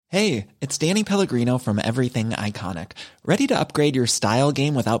Hey, it's Danny Pellegrino from Everything Iconic. Ready to upgrade your style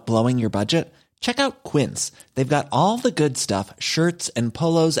game without blowing your budget? Check out Quince. They've got all the good stuff, shirts and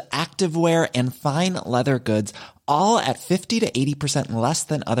polos, activewear, and fine leather goods, all at 50 to 80% less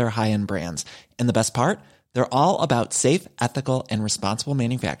than other high-end brands. And the best part? They're all about safe, ethical, and responsible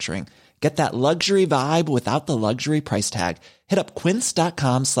manufacturing. Get that luxury vibe without the luxury price tag. Hit up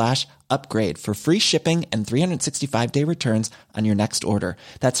quince.com/upgrade for free shipping and 365-day returns on your next order.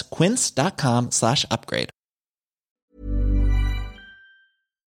 That's quince.com/upgrade.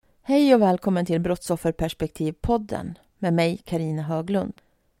 Hej och välkommen till Brottsofferperspektivpodden med mig, Carina Höglund.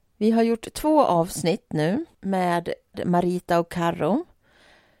 Vi har gjort 2 avsnitt nu med Marita och Karo.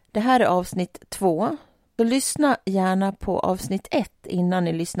 Det här är avsnitt 2. Så lyssna gärna på avsnitt 1 innan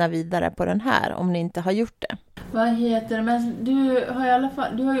ni lyssnar vidare på den här, om ni inte har gjort det. Vad heter det? Men du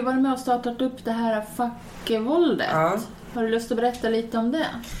har ju varit med och startat upp det här fackvåldet. Ja. Har du lust att berätta lite om det?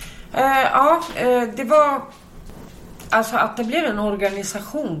 Det var... Alltså att det blev en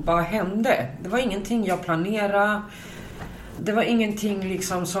organisation bara hände. Det var ingenting jag planerade. Det var ingenting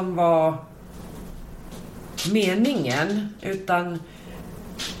liksom som var meningen, utan...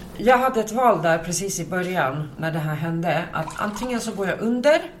 Jag hade ett val där precis i början när det här hände. Att antingen så går jag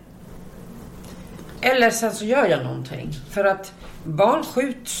under. Eller sen så gör jag någonting. För att barn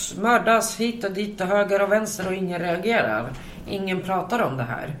skjuts, mördas hit och dit och höger och vänster och ingen reagerar. Ingen pratar om det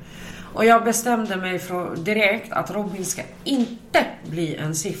här. Och jag bestämde mig för direkt att Robin ska inte bli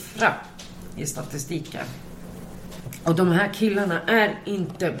en siffra i statistiken. Och de här killarna är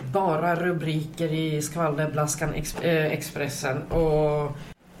inte bara rubriker i skvalderblaskan Expressen och...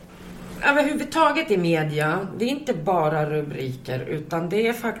 Överhuvudtaget i media, det är inte bara rubriker utan det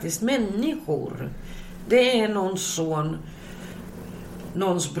är faktiskt människor. Det är någons son,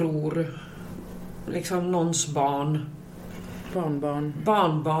 någons bror, liksom någons barn.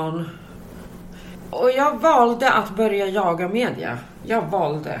 Barnbarn. Och jag valde att börja jaga media. Jag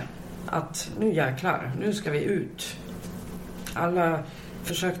valde att nu jäklar, nu ska vi ut. Alla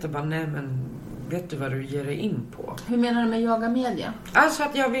försökte bara, nej men... Vet du vad du ger dig in på? Hur menar du med jaga media? Alltså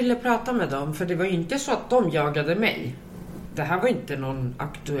att jag ville prata med dem. För det var ju inte så att de jagade mig. Det här var inte någon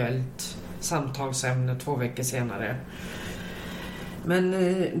aktuellt samtalsämne 2 veckor senare. Men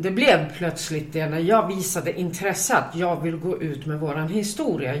det blev plötsligt det när jag visade intresse att jag vill gå ut med våran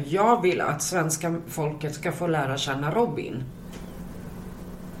historia. Jag vill att svenska folket ska få lära känna Robin.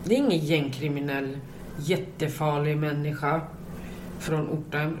 Det är ingen gängkriminell, jättefarlig människa från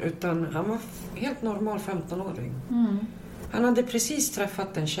orten, utan han var helt normal 15-åring. Han hade precis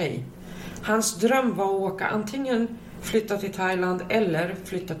träffat en tjej. Hans dröm var att åka antingen flytta till Thailand eller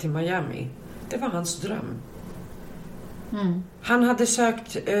flytta till Miami. Det var hans dröm. Han hade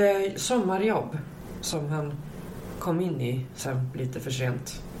sökt sommarjobb som han kom in i sen lite för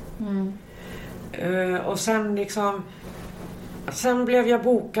sent. Och sen liksom sen blev jag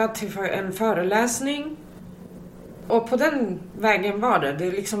bokad till en föreläsning. Och på den vägen var det.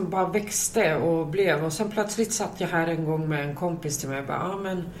 Det liksom bara växte och blev. Och sen plötsligt satt jag här en gång med en kompis till mig. Och bara,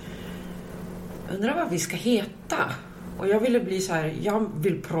 men undrar vad vi ska heta. Och jag ville bli så här. Jag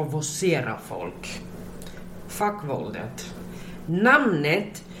vill provocera folk. Fuck våldet.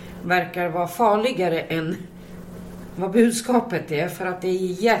 Namnet verkar vara farligare än vad budskapet är. För att det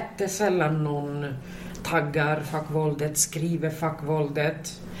är jättesällan någon taggar fuck våldet. Skriver fuck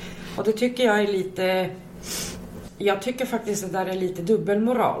våldet. Och det tycker jag är lite... Jag tycker faktiskt att det där är lite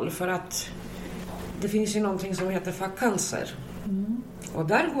dubbelmoral. För att det finns ju någonting som heter fuck-cancer. Och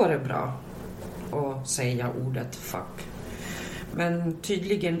där går det bra att säga ordet fuck. Men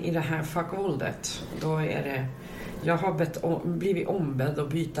tydligen i det här fuck-våldet, då är det... Jag har blivit ombedd att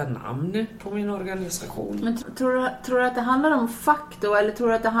byta namn på min organisation. Men tror du att det handlar om fuck då? Eller tror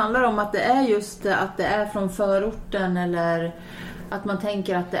du att det handlar om att det är just att det är från förorten? Eller att man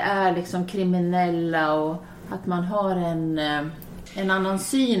tänker att det är liksom kriminella och... Att man har en annan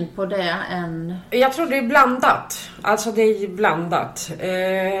syn på det än... Jag tror det är blandat. Alltså det är blandat.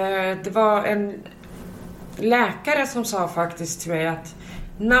 Det var en läkare som sa faktiskt till mig att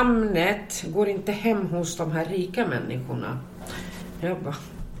namnet går inte hem hos de här rika människorna. Jag bara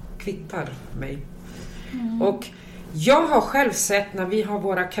kvittar mig. Och jag har själv sett när vi har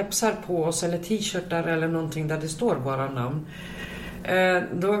våra kepsar på oss eller t-shirtar eller någonting där det står våra namn.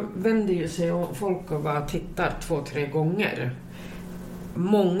 Då vänder ju sig folk och bara tittar 2-3 gånger.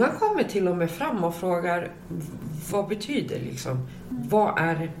 Många kommer till och med fram och frågar vad betyder liksom? Vad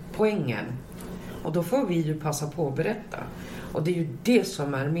är poängen? Och då får vi ju passa på att berätta. Och det är ju det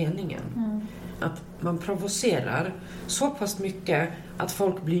som är meningen. Att man provocerar så pass mycket att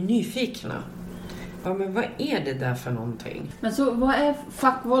folk blir nyfikna. Ja, men vad är det där för någonting? Men så vad är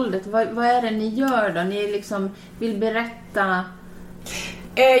fackvåldet? Vad är det ni gör då? Ni liksom vill berätta...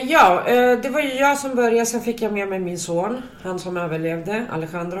 Det var ju jag som började, sen fick jag med mig min son, han som överlevde,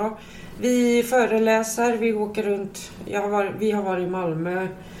 Alejandro. Vi föreläser, vi åker runt, vi har varit i Malmö,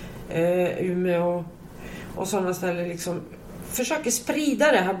 Umeå och sådana ställen, liksom försöker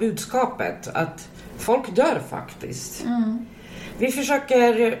sprida det här budskapet att folk dör faktiskt. Vi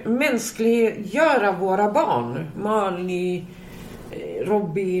försöker mänskliggöra våra barn, Marley,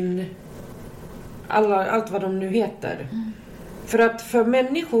 Robin, allt vad de nu heter. För att för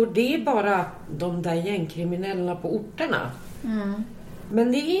människor, det är bara de där gängkriminella på orterna.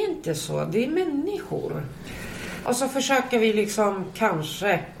 Men det är inte så, det är människor. Och så försöker vi liksom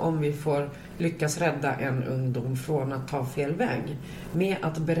kanske, om vi får lyckas rädda en ungdom från att ta fel väg, med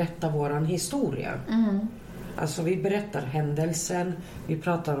att berätta våran historia. Alltså vi berättar händelsen, vi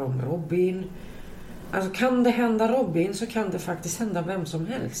pratar om Robin. Alltså kan det hända Robin så kan det faktiskt hända vem som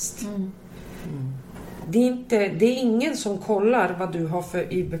helst. Det är ingen som kollar vad du har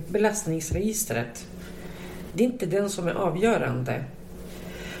för i belastningsregistret. Det är inte den som är avgörande.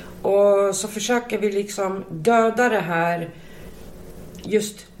 Och så försöker vi liksom döda det här,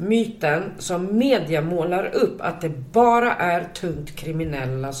 just myten som media målar upp, att det bara är tungt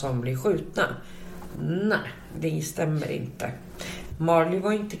kriminella som blir skjutna. Nej, det stämmer inte. Marley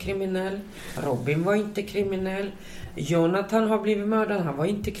var inte kriminell, Robin var inte kriminell, Jonathan har blivit mördad, han var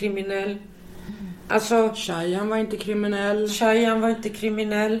inte kriminell. Alltså, Cheyenne var inte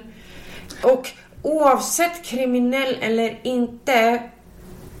kriminell. Och oavsett kriminell eller inte,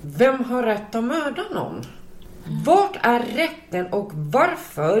 vem har rätt att mörda någon? Vart är rätten och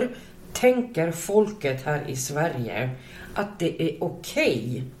varför tänker folket här i Sverige att det är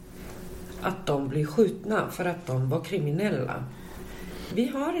okej att de blir skjutna för att de var kriminella? Vi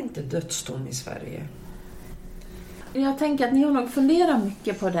har inte dödsdom i Sverige. Jag tänker att ni har nog funderat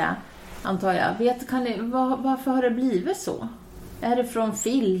mycket på det, antar jag. Varför har det blivit så? Är det från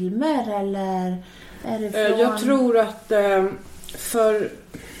filmer eller är det från... Jag tror att för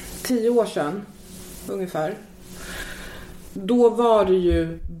 10 år sedan ungefär, då var det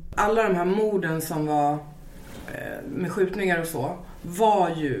ju alla de här morden som var med skjutningar och så, var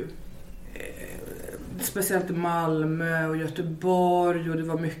ju speciellt i Malmö och Göteborg, och det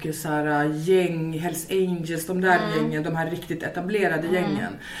var mycket så här gäng, Hells Angels, de där gängen, de här riktigt etablerade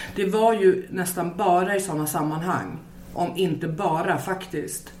gängen. Det var ju nästan bara i sådana sammanhang, om inte bara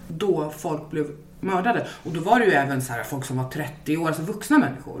faktiskt, då folk blev mördade. Och då var det ju även så här folk som var 30 år, alltså vuxna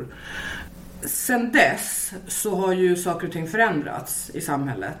människor. Sen dess så har ju saker och ting förändrats i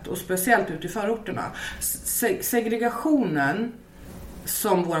samhället, och speciellt ute i förorterna. Segregationen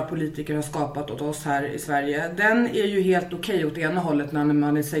som våra politiker har skapat åt oss här i Sverige, den är ju helt okej åt ena hållet, när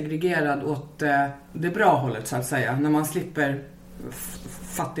man är segregerad åt det bra hållet så att säga, när man slipper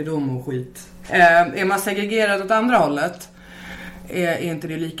fattigdom och skit. Är man segregerad åt andra hållet är inte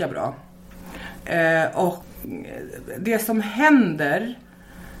det lika bra. Och det som händer,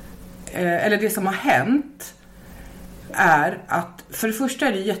 eller det som har hänt, är att för det första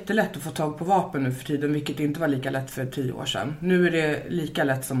är det jättelätt att få tag på vapen nu för tiden, vilket inte var lika lätt för 10 år sedan. Nu är det lika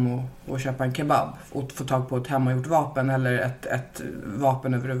lätt som att köpa en kebab och få tag på ett hemmagjort vapen eller ett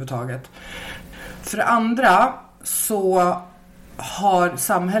vapen överhuvudtaget. För det andra så har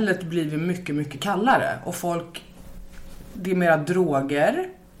samhället blivit mycket, mycket kallare, och det är mera droger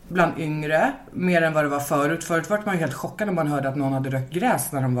bland yngre, mer än vad det var förut. Förut var man ju helt chockad när man hörde att någon hade rökt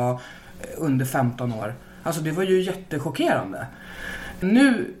gräs när de var under 15 år. Alltså det var ju jättechockerande.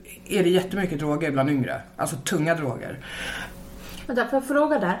 Nu är det jättemycket droger bland yngre, alltså tunga droger. Vänta, får jag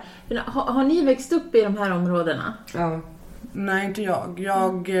fråga där? Har ni växt upp i de här områdena? Ja. Nej, inte jag.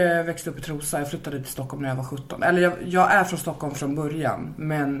 Jag växte upp i Trosa. Jag flyttade till Stockholm när jag var 17. Eller jag är från Stockholm från början,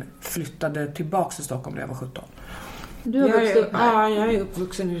 men flyttade tillbaka till Stockholm när jag var 17. Du har växt upp här? Ja, jag är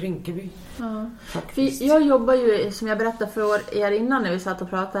uppvuxen i Rinkeby. Ja. För jag jobbar ju, som jag berättade för er innan när vi satt och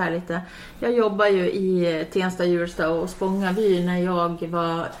pratade här lite. Jag jobbar ju i Tensta, Djurstad och Spångaby när jag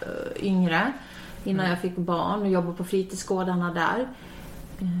var yngre. Innan jag fick barn och jobbade på fritidsgårdarna där.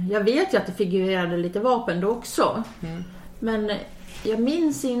 Jag vet ju att det figurerade lite vapen då också. Men jag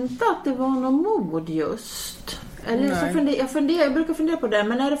minns inte att det var någon mord just. Eller så jag brukar fundera på det.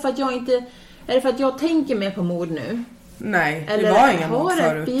 Men är det för att jag tänker mer på mord nu? Nej, eller det var ingen mord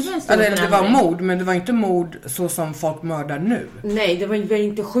förut. Eller det var mord, men det var inte mord så som folk mördar nu. Nej, det var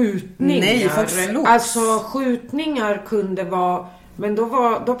inte skjutningar. Nej, folk slogs. Alltså skjutningar kunde vara, men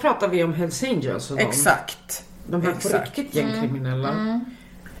då pratar vi om Hells Angels och exakt. De här på riktigt gängkriminella.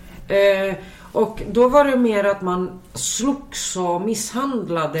 Och då var det mer att man slogs och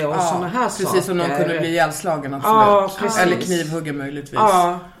misshandlade och såna här saker. Precis som någon kunde bli ihjälslagen, absolut. Ja, precis. Eller knivhuggen möjligtvis.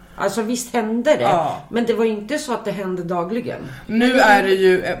 Ja, alltså visst hände det. Ja. Men det var inte så att det hände dagligen. Nu är det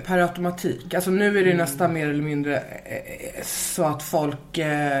ju per automatik. Alltså nu är det nästan mer eller mindre så att folk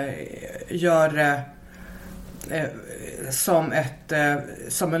gör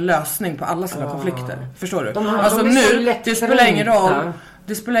som en lösning på alla sina konflikter. Förstår du? Alltså nu, det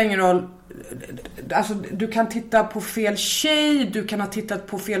spelar ingen roll. Alltså du kan titta på fel tjej, du kan ha tittat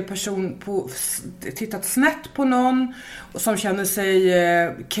på fel person, tittat snett på någon som känner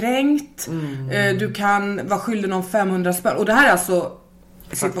sig kränkt. Du kan vara skyldig någon 500 spänn. Och det här är alltså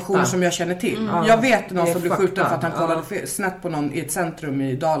situationer som jag känner till. Jag vet någon som blev skjuten för att han kollade snett på någon i ett centrum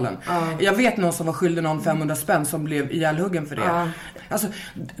i Dalen. Jag vet någon som var skyldig någon 500 spänn som blev ihjälhuggen för det. Alltså,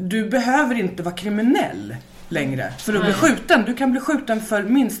 du behöver inte vara kriminell längre för att bli skjuten. Du kan bli skjuten för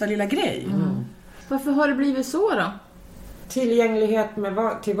minsta lilla grej. Varför har det blivit så då? Tillgänglighet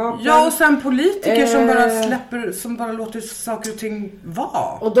till vapen. Ja, och sen politiker som bara låter saker och ting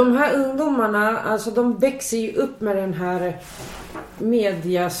vara. Och de här ungdomarna, alltså de växer ju upp med den här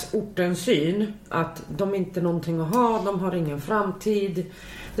medias ortensyn. Att de inte är någonting att ha, de har ingen framtid.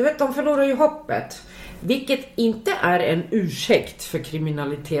 Du vet, de förlorar ju hoppet. Vilket inte är en ursäkt för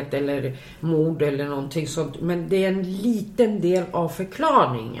kriminalitet eller mord eller någonting sånt. Men det är en liten del av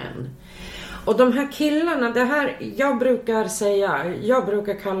förklaringen. Och de här killarna, det här, jag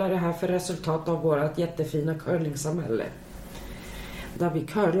brukar kalla det här för resultat av vårt jättefina curlingsamhälle. Där vi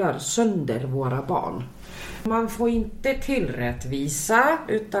curlar sönder våra barn. Man får inte tillrättvisa,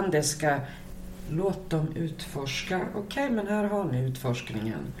 utan det ska låt dem utforska. Okej, men här har ni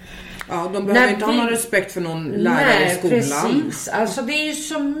utforskningen. Ja, de behöver inte ha någon respekt för någon lärare i skolan. Precis. Alltså det är ju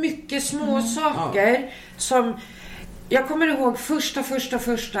så mycket små saker som... Jag kommer ihåg första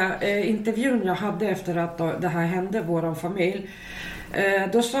intervjun jag hade efter att det här hände, våran familj.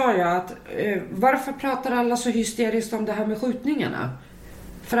 Då sa jag att varför pratar alla så hysteriskt om det här med skjutningarna?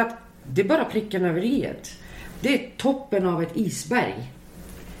 För att det är bara pricken över i-et. Det är toppen av ett isberg.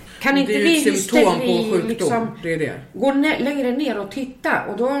 Kan inte det är ju ett symptom på sjukdom. Liksom, det är det. Gå längre ner och titta.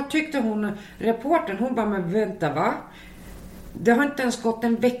 Och då tyckte reportern, hon bara, men vänta, va? Det har inte ens gått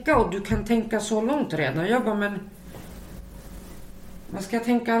en vecka och du kan tänka så långt redan. Jag bara, men vad ska jag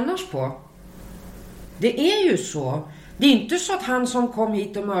tänka annars på? Det är ju så. Det är inte så att han som kom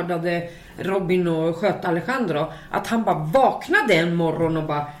hit och mördade Robin och sköt Alejandro, att han bara vaknade en morgon och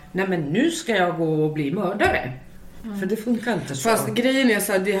bara, nej men nu ska jag gå och bli mördare. För det funkar inte så. Fast grejen är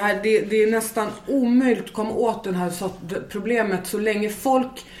så här, det är nästan omöjligt att komma åt den här problemet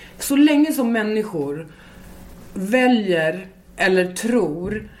så länge som människor väljer eller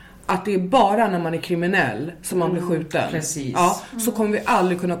tror att det är bara när man är kriminell som man blir skjuten. Precis. Ja, så kommer vi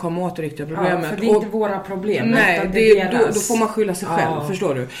aldrig kunna komma åt det riktiga problemet. Ja, för det är inte våra problem. Nej, då får man skylla sig själv,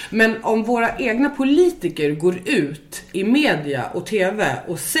 förstår du. Men om våra egna politiker går ut i media och tv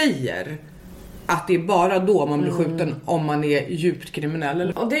och säger att det är bara då man blir skjuten om man är djupt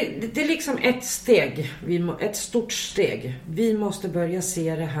kriminell. Och det är liksom ett steg, ett stort steg. Vi måste börja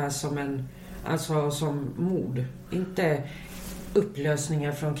se det här som som mord. Inte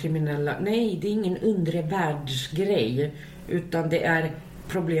upplösningar från kriminella. Nej, det är ingen undre världsgrej, utan det är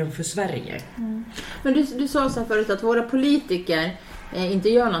problem för Sverige. Men du sa så här förut att våra politiker inte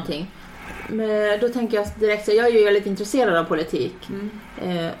gör någonting. Men då tänker jag direkt så jag är ju väldigt intresserad av politik.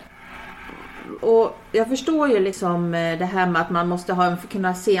 Och jag förstår ju liksom det här med att man måste ha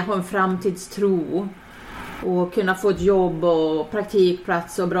en framtidstro och kunna få ett jobb och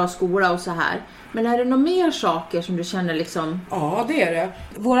praktikplats och bra skola och så här. Men är det några mer saker som du känner liksom? Ja, det är det.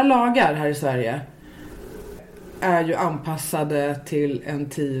 Våra lagar här i Sverige är ju anpassade till en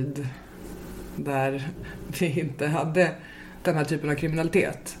tid där vi inte hade den här typen av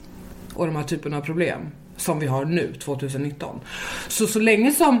kriminalitet och de här typen av problem som vi har nu, 2019. Så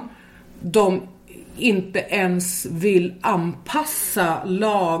länge som de inte ens vill anpassa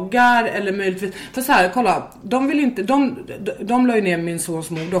lagar eller möjligtvis, för så här, kolla, de la ju ner min sons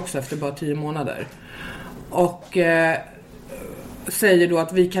mord också efter bara 10 månader och säger då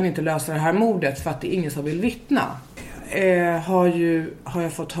att vi kan inte lösa det här mordet för att det är ingen som vill vittna. Har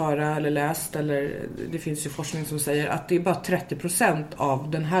jag fått höra eller läst, eller det finns ju forskning som säger att det är bara 30%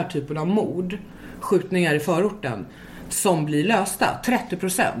 av den här typen av mord, skjutningar i förorten, som blir lösta.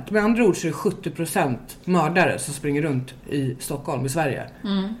 30%. Med andra ord så är det 70% mördare som springer runt i Stockholm, i Sverige.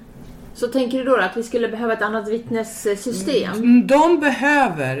 Så tänker du då att vi skulle behöva ett annat vittnessystem? De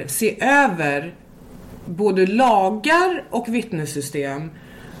behöver se över både lagar och vittnessystem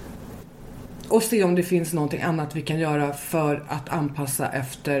och se om det finns någonting annat vi kan göra för att anpassa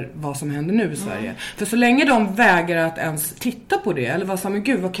efter vad som händer nu i Sverige. För så länge de vägrar att ens titta på det, eller vad som, men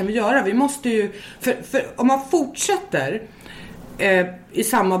gud, vad kan vi göra? Vi måste ju, för om man fortsätter i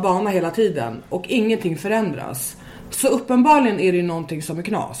samma bana hela tiden och ingenting förändras, så uppenbarligen är det någonting som är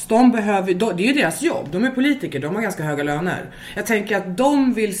knas. Det är ju deras jobb, de är politiker, de har ganska höga löner. Jag tänker att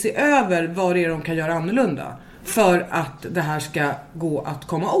de vill se över vad det är de kan göra annorlunda för att det här ska gå att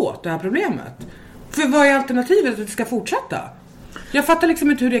komma åt det här problemet. För vad är alternativet, att det ska fortsätta? Jag fattar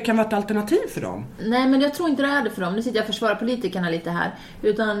liksom inte hur det kan vara ett alternativ för dem. Nej, men jag tror inte det är det för dem. Nu sitter jag och försvarar politikerna lite här.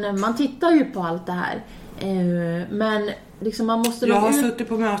 Utan man tittar ju på allt det här. Men liksom man måste... Jag har suttit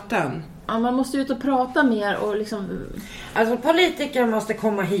på möten. Ja, man måste ut och prata mer och liksom... Alltså politiker måste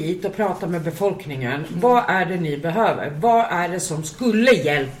komma hit och prata med befolkningen. Vad är det ni behöver? Vad är det som skulle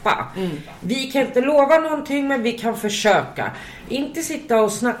hjälpa? Vi kan inte lova någonting, men vi kan försöka. Inte sitta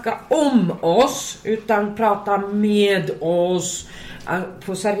och snacka om oss, utan prata med oss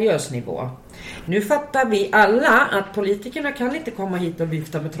på seriös nivå. Nu fattar vi alla att politikerna kan inte komma hit och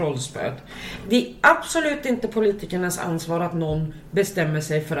vifta med trollspöt. Det är absolut inte politikernas ansvar att någon bestämmer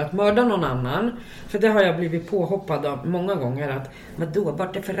sig för att mörda någon annan. För det har jag blivit påhoppad av många gånger, att men då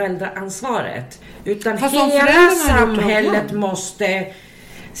vart det föräldraansvaret. Utan hela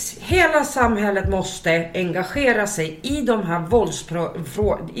samhället måste engagera sig i den här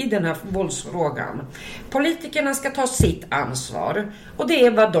våldsfrågan. Politikerna ska ta sitt ansvar, och det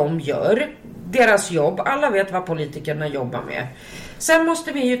är vad de gör. Deras jobb, alla vet vad politikerna jobbar med. Sen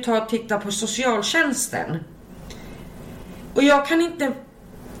måste vi ju titta på socialtjänsten. Och jag kan inte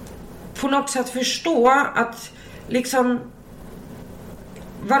på något sätt förstå att liksom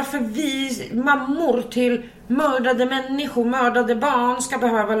varför vi mammor till mördade människor, mördade barn ska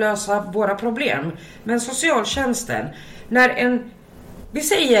behöva lösa våra problem. Men socialtjänsten, när vi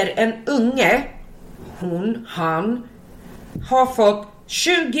säger en unge, han har fått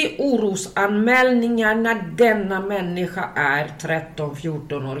 20 orosanmälningar när denna människa är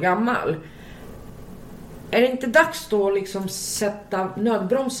 13-14 år gammal. Är det inte dags då liksom sätta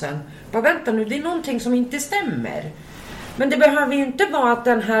nödbromsen? Bara vänta nu, det är någonting som inte stämmer. Men det behöver ju inte vara att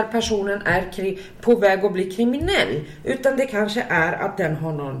den här personen är på väg att bli kriminell. Utan det kanske är att den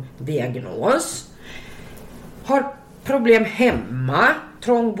har någon diagnos. Har problem hemma.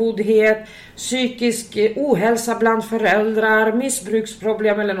 Trångboddhet, psykisk ohälsa bland föräldrar,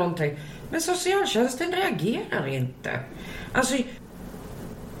 missbruksproblem eller någonting. Men socialtjänsten reagerar inte. Alltså,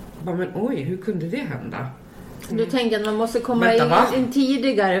 men oj, hur kunde det hända? Du tänker att man måste komma in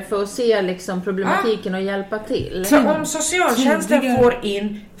tidigare för att se liksom problematiken och hjälpa till. Så om socialtjänsten får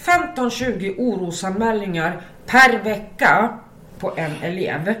in 15-20 orosanmälningar per vecka på en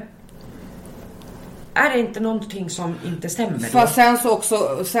elev, är det inte någonting som inte stämmer? Fast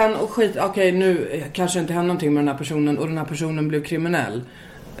sen okej, nu kanske inte hände någonting med den här personen och den här personen blev kriminell.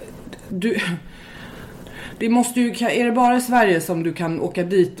 Det måste ju, är det bara i Sverige som du kan åka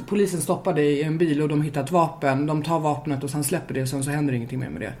dit, polisen stoppar dig i en bil och de hittar ett vapen, de tar vapnet och sen släpper det och sen så händer ingenting mer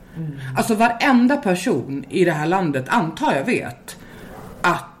med det. Alltså varenda person i det här landet, antar jag, vet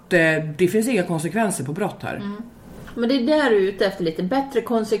att det finns inga konsekvenser på brott här. Men det är där du är ute efter lite bättre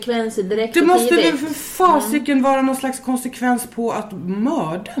konsekvenser direkt. Det måste väl för fasiken vara någon slags konsekvens på att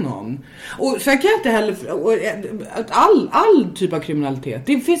mörda någon. Och sen kan jag inte heller all typ av kriminalitet,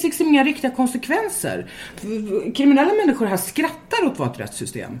 det finns liksom inga riktiga konsekvenser. Kriminella människor här skrattar åt vårt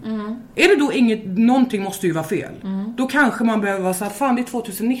rättssystem. Är det då någonting måste ju vara fel. Då kanske man behöver vara så här, fan det är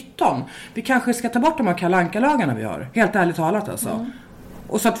 2019. Vi kanske ska ta bort de här Kalle Anka-lagarna vi har. Helt ärligt talat alltså.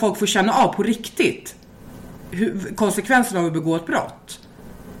 Och så att folk får känna av på riktigt konsekvenserna av att begå ett brott.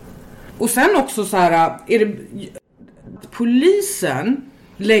 Och sen också så här, är det polisen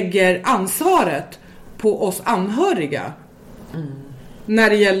lägger ansvaret på oss anhöriga när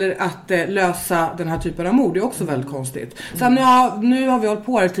det gäller att lösa den här typen av mord. Det är också väldigt konstigt. Sen nu har vi hållit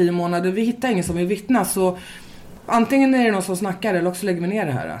på här 10 månader, vi hittar ingen som vill vittna, så antingen är det någon som snackar eller också lägger vi ner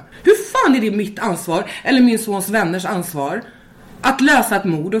det här. Hur fan är det mitt ansvar eller min sons vänners ansvar att lösa ett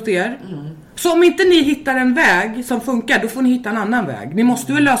mord åt er? Så om inte ni hittar en väg som funkar, då får ni hitta en annan väg. Ni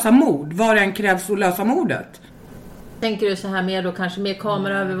måste väl lösa mord, var det än krävs att lösa mordet. Tänker du så här mer då, kanske mer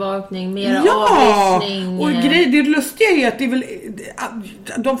kameraövervakning, mer avlyssning? Och det lustiga är att det är väl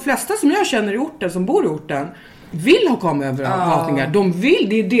de flesta som jag känner i orten, som bor i orten, vill ha kameraövervakningar. De vill,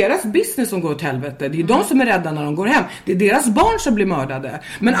 det är deras business som går åt helvete. Det är de som är rädda när de går hem. Det är deras barn som blir mördade.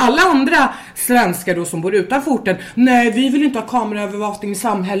 Men alla andra svenskar då som bor utanför orten, nej vi vill inte ha kameraövervakning i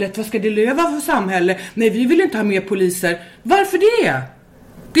samhället. Vad ska det leva för samhälle? Nej vi vill inte ha mer poliser. Varför det?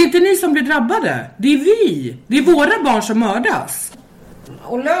 Det är inte ni som blir drabbade. Det är vi. Det är våra barn som mördas.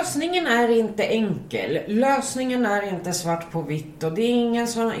 Och lösningen är inte enkel. Lösningen är inte svart på vitt. Och det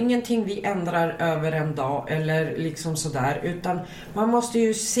är ingenting vi ändrar över en dag eller liksom sådär. Utan man måste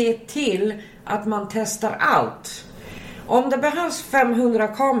ju se till att man testar allt. Om det behövs 500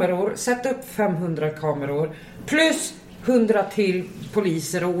 kameror, sätt upp 500 kameror. Plus 100 till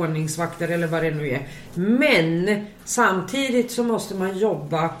poliser och ordningsvakter eller vad det nu är. Men samtidigt så måste man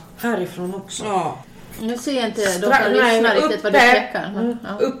jobba härifrån också. Ja. Nu ser jag inte de som lyssnar riktigt vad du pekar.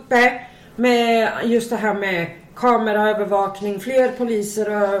 Uppe med just det här med kameraövervakning, fler poliser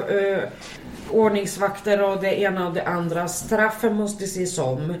och ordningsvakter och det ena och det andra. Straffen måste ses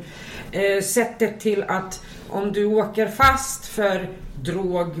om. Sättet till att om du åker fast för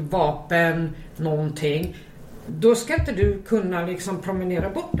drog, vapen, någonting, då ska inte du kunna liksom promenera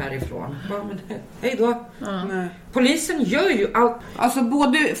bort därifrån. Men, hej då. Polisen gör ju allt. Alltså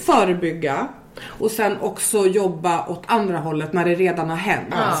både förebygga och sen också jobba åt andra hållet när det redan har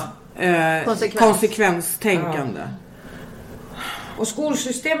hänt. Konsekvenstänkande. Och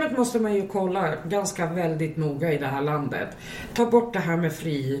skolsystemet måste man ju kolla ganska väldigt noga i det här landet. Ta bort det här med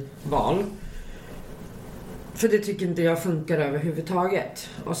fri val. För det tycker inte jag funkar överhuvudtaget.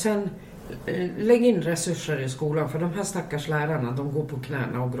 Och sen lägg in resurser i skolan. För de här stackars lärarna, de går på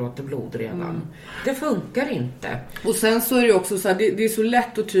knäna och gråter blod redan. Det funkar inte. Och sen så är det också så här, det är så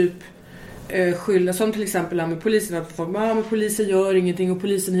lätt att typ skylla, som till exempel här med polisen, att folk, men polisen gör ingenting och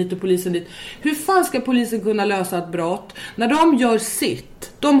polisen hit och polisen dit. Hur fan ska polisen kunna lösa ett brott när de gör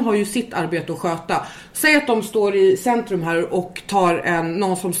sitt? De har ju sitt arbete att sköta. Säg att de står i centrum här och tar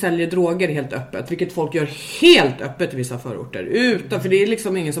någon som säljer droger helt öppet, vilket folk gör helt öppet i vissa förorter, för det är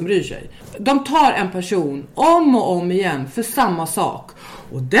liksom ingen som bryr sig. De tar en person om och om igen för samma sak.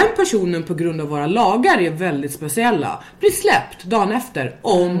 Och den personen, på grund av våra lagar är väldigt speciella, blir släppt dagen efter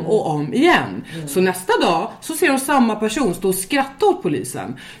om och om igen. Så nästa dag så ser de samma person stå och skratta åt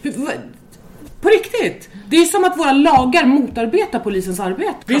polisen. På riktigt. Det är som att våra lagar motarbetar polisens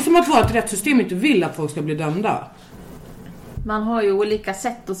arbete. Det är som att vårt rättssystem inte vill att folk ska bli dömda. Man har ju olika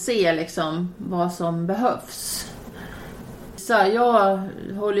sätt att se liksom vad som behövs. Så jag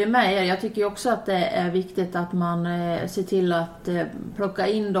håller med er. Jag tycker också att det är viktigt att man ser till att plocka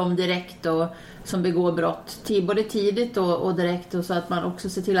in dem direkt och som begår brott både tidigt och direkt, och så att man också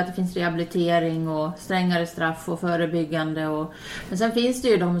ser till att det finns rehabilitering och strängare straff och förebyggande. Men sen finns det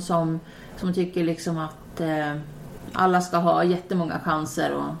ju de som tycker liksom att alla ska ha jättemånga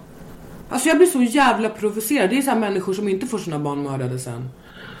chanser. Alltså jag blir så jävla provocerad. Det är så här människor som inte får sina barn mördade sen.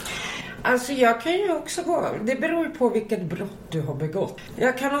 Alltså jag kan ju också gå, det beror ju på vilket brott du har begått.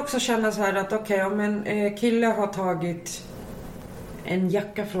 Jag kan också känna så här att okej, om en kille har tagit en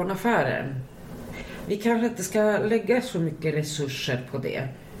jacka från affären, vi kanske inte ska lägga så mycket resurser på det.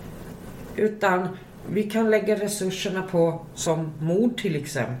 Utan vi kan lägga resurserna på som mord till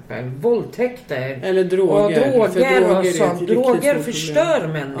exempel, våldtäkter eller droger och sånt. Droger förstör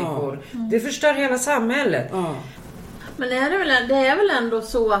människor. Det förstör hela samhället. Men det är väl ändå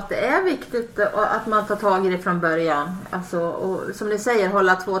så att det är viktigt att man tar tag i det från början. Alltså, och som ni säger,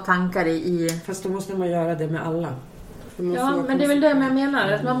 hålla två tankar i... Fast då måste man göra det med alla. Ja, men det är väl det jag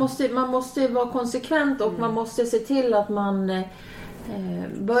menar. Att man måste vara konsekvent och man måste se till att man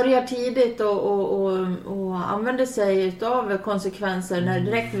börjar tidigt och använder sig av konsekvenser när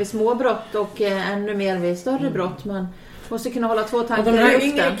direkt vid småbrott och ännu mer vid större brott. Man måste kunna hålla två tankar i luften. De här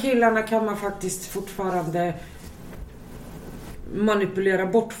yngre killarna kan man faktiskt fortfarande manipulera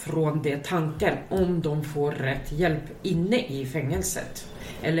bort från det tanken om de får rätt hjälp inne i fängelset.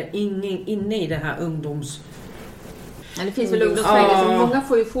 Eller inne i det här ungdoms... Ja, det finns väl ungdomsfängelse. Många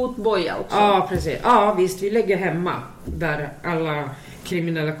får ju fotboja också. Ja, precis. Ja, visst. Vi lägger hemma där alla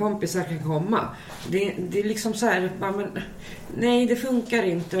kriminella kompisar kan komma. Det är liksom så här, nej, det funkar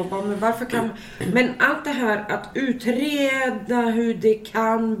inte. Och men varför kan... Men allt det här att utreda hur det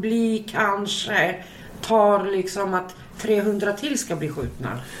kan bli kanske tar liksom att 300 till ska bli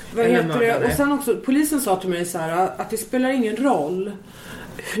skjutna. Vad heter det? Och sen också, polisen sa till mig så här att det spelar ingen roll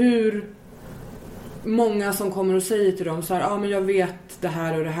hur många som kommer och säger till dem så här, men jag vet det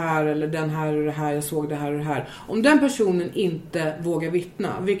här och det här, eller den här och det här, jag såg det här och det här. Om den personen inte vågar vittna,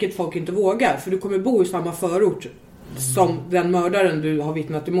 vilket folk inte vågar, för du kommer bo i samma förort som den mördaren du har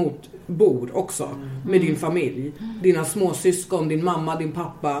vittnat emot bor också, med din familj, dina småsyskon, din mamma, din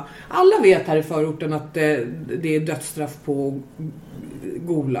pappa. Alla vet här i förorten att det är dödsstraff på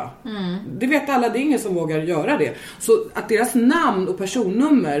Gola. Det vet alla, det är ingen som vågar göra det. Så att deras namn och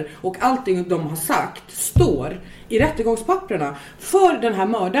personnummer och allting de har sagt står i rättegångspapperna för den här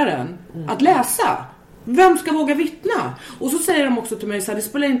mördaren att läsa. Vem ska våga vittna? Och så säger de också till mig så här, det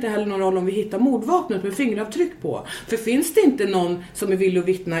spelar inte heller någon roll om vi hittar mordvapnet med fingeravtryck på. För finns det inte någon som är villig att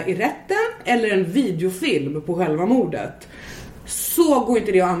vittna i rätten eller en videofilm på själva mordet, så går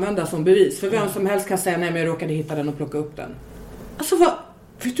inte det att använda som bevis. För vem som helst kan säga nej, men jag råkade hitta den och plocka upp den. Alltså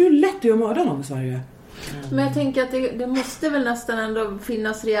vet du hur lätt det är att mörda någon i Sverige? Men jag tänker att det måste väl nästan ändå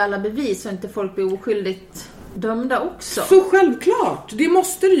finnas reella bevis så inte folk blir oskyldigt dömda också. Så självklart, det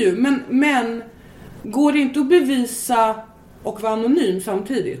måste det ju. Men går det inte att bevisa och vara anonym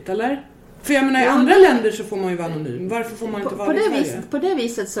samtidigt, eller? För jag menar, i andra länder så får man ju vara anonym. Varför får man inte vara det i Sverige? På det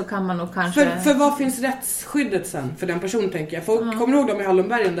viset så kan man nog kanske... För vad finns rättsskyddet sen för den personen, tänker jag? Kommer du ihåg dem i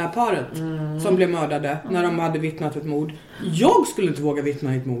Hallonbergen, det här paret som blev mördade när de hade vittnat ett mord? Jag skulle inte våga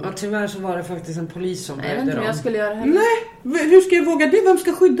vittna i ett mord. Ja, tyvärr så var det faktiskt en polis som jag vet inte om jag skulle göra det här. Nej, hur ska jag våga det? Vem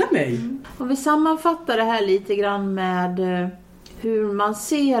ska skydda mig? Om vi sammanfattar det här lite grann med hur man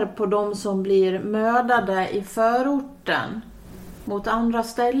ser på de som blir mördade i förorten mot andra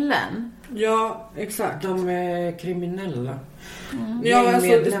ställen. Ja, exakt. De är kriminella. Ja, alltså,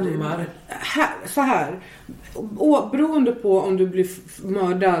 medlemmar. Så här. Och beroende på om du blir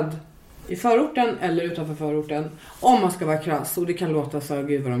mördad i förorten eller utanför förorten, om man ska vara krass, och det kan låta så,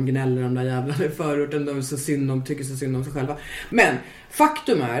 gud vad de gnäller de där jävlarna i förorten, de är så synd om, tycker så synd om sig själva. Men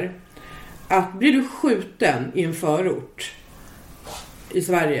faktum är att blir du skjuten i en förort i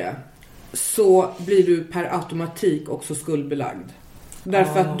Sverige, så blir du per automatik också skuldbelagd.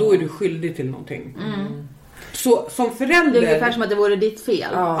 Därför att då är du skyldig till någonting. Så som förälder... Det är ungefär som att det vore ditt fel.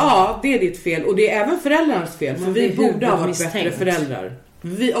 Ja, det är ditt fel. Och det är även föräldrarnas fel. För vi borde ha varit bättre föräldrar.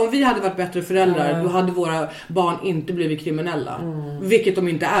 Om vi hade varit bättre föräldrar, då hade våra barn inte blivit kriminella. Vilket de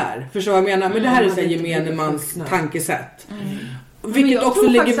inte är. Förstår jag menar? Men det här är så gemene mans tankesätt. Vilket också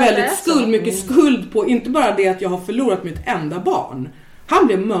ligger väldigt mycket skuld på. Inte bara det att jag har förlorat mitt enda barn. Han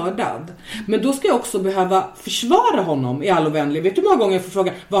blev mördad. Men då ska jag också behöva försvara honom i all ovänlig. Vet du hur många gånger jag får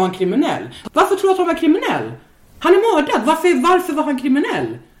fråga, var han kriminell? Varför tror du att han var kriminell? Han är mördad. Varför var han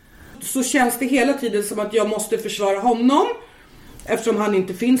kriminell? Så känns det hela tiden som att jag måste försvara honom. Eftersom han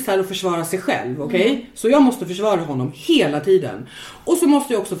inte finns här och försvara sig själv. Okay? Så jag måste försvara honom hela tiden. Och så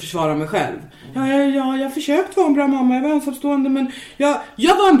måste jag också försvara mig själv. Ja, jag har försökt vara en bra mamma. Jag var ensamstående, men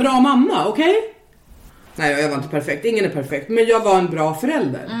jag var en bra mamma, okej? Okay? Nej, jag var inte perfekt. Ingen är perfekt. Men jag var en bra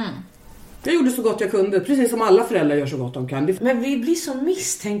förälder. Jag gjorde så gott jag kunde. Precis som alla föräldrar gör så gott de kan. Men vi blir så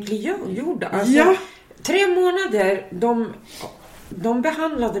misstänkliggjorda. Alltså, 3 månader, de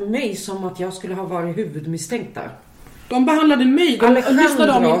behandlade mig som att jag skulle ha varit huvudmisstänkta. De behandlade mig. De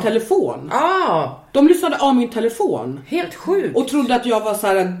lyssnade av min telefon. De lyssnade av min telefon. Helt sjukt. Och trodde att jag var så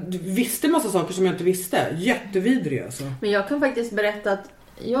här, visste massa saker som jag inte visste. Jättevidrig alltså. Men jag kan faktiskt berätta att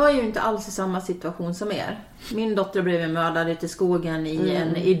jag är ju inte alls i samma situation som er. Min dotter blev mördad ute i skogen i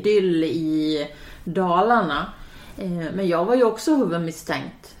en idyll i Dalarna. Men jag var ju också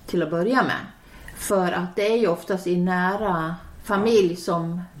huvudmisstänkt till att börja med. För att det är ju oftast i nära familj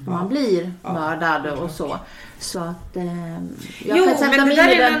som man blir mördad och så. Så att jag kan sätta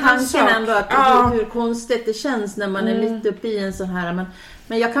mig i den tanken ändå att hur konstigt det känns när man är mitt uppe i en sån här...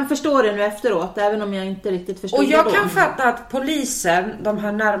 Men jag kan förstå det nu efteråt, även om jag inte riktigt förstår det. Och jag kan fatta att polisen, de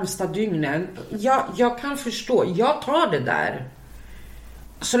här närmsta dygnen, jag kan förstå, jag tar det där.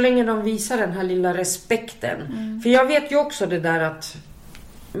 Så länge de visar den här lilla respekten. För jag vet ju också det där att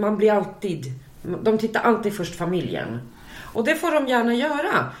man blir alltid, de tittar alltid först familjen. Och det får de gärna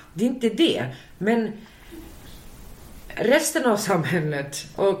göra, det är inte det. Men resten av samhället,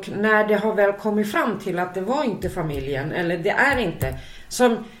 och när det har väl kommit fram till att det var inte familjen, eller det är inte,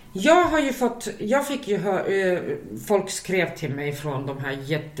 som jag fick ju folk skrev till mig från de här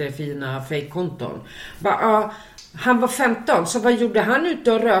jättefina fake-konton. Han var 15, så vad gjorde han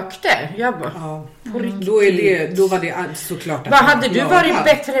ute och rökte? Jag bara, då var det såklart att hade du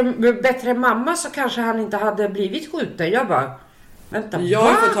varit bättre mamma så kanske han inte hade blivit skjuten. Jag bara, vänta,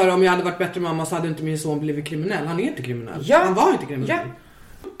 jag får ta det, om jag hade varit bättre mamma så hade inte min son blivit kriminell. Han är inte kriminell. Han var inte kriminell.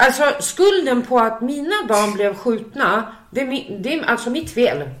 Alltså skulden på att mina barn blev skjutna, det är alltså mitt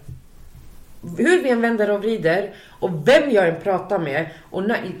fel. Hur vi än vänder och vrider och vem jag än pratar med, och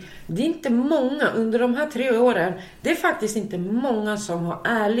det är inte många under de här 3 åren, det är faktiskt inte många som har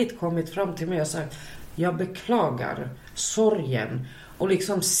ärligt kommit fram till mig och sagt, jag beklagar sorgen, och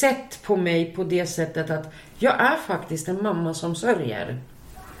liksom sett på mig på det sättet att jag är faktiskt en mamma som sörjer.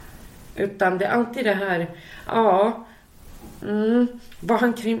 Utan det är alltid det här,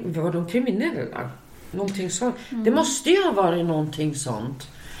 var de kriminella? Någonting sånt. Det måste ju ha varit någonting sånt.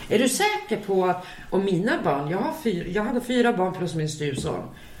 Är du säker på att, och mina barn, jag hade 4 barn plus min styvson.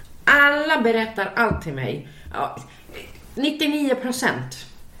 Alla berättar allt till mig. 99%.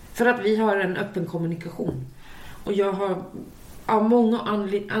 För att vi har en öppen kommunikation. Och jag har, av många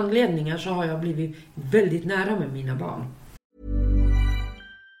anledningar så har jag blivit väldigt nära med mina barn.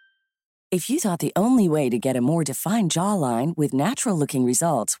 If you thought the only way to get a more defined jawline with natural-looking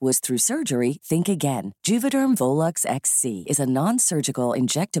results was through surgery, think again. Juvederm Volux XC is a non-surgical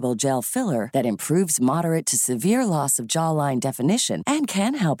injectable gel filler that improves moderate to severe loss of jawline definition and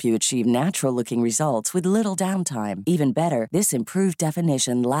can help you achieve natural-looking results with little downtime. Even better, this improved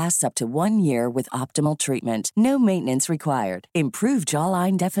definition lasts up to 1 year with optimal treatment. No maintenance required. Improve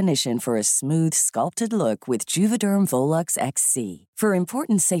jawline definition for a smooth, sculpted look with Juvederm Volux XC. For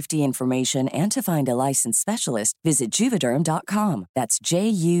important safety information and to find a licensed specialist, visit Juvederm.com. That's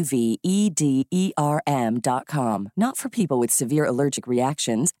JUVEDERM.com. Not for people with severe allergic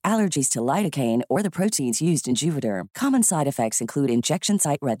reactions, allergies to lidocaine, or the proteins used in Juvederm. Common side effects include injection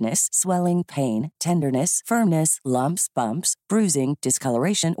site redness, swelling, pain, tenderness, firmness, lumps, bumps, bruising,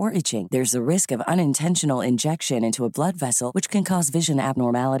 discoloration, or itching. There's a risk of unintentional injection into a blood vessel, which can cause vision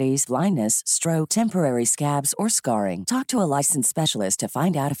abnormalities, blindness, stroke, temporary scabs, or scarring. Talk to a licensed specialist to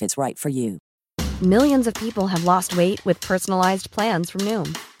find out if it's right for you. Millions of people have lost weight with personalized plans from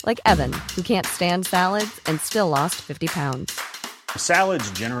Noom. Like Evan, who can't stand salads and still lost 50 pounds. Salads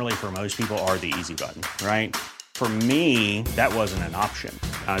generally for most people are the easy button, right? For me, that wasn't an option.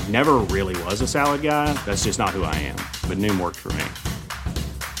 I never really was a salad guy. That's just not who I am. But Noom worked for me.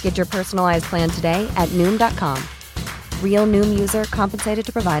 Get your personalized plan today at Noom.com. Real Noom user compensated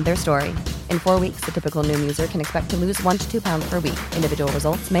to provide their story. In 4 weeks, the typical Noom user can expect to lose 1 to 2 pounds per week. Individual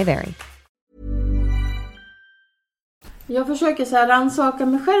results may vary. Jag försöker så här rannsaka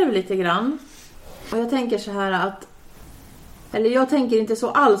mig själv lite grann. Och jag tänker så här att... Eller jag tänker inte så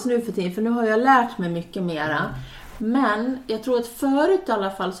alls nu för tiden, för nu har jag lärt mig mycket mera. Men jag tror att förut i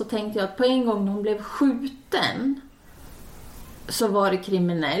alla fall så tänkte jag att på en gång när hon blev skjuten så var det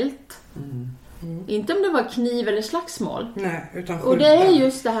kriminellt. Inte om det var kniv eller slagsmål. Nej, utan skjuten. Och det är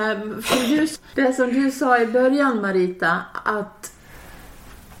just det här, det som du sa i början, Marita, att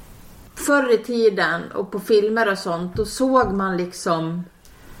förr i tiden och på filmer och sånt, då såg man liksom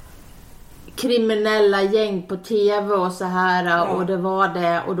kriminella gäng på tv och så här, ja. Och det var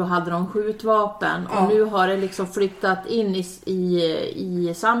det, och då hade de skjutvapen, ja. Och nu har det liksom flyttat in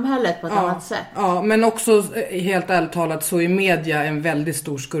i samhället på ett annat sätt. Ja, men också helt ärligt talat så är media en väldigt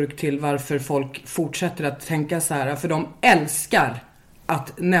stor skurk till varför folk fortsätter att tänka så här, för de älskar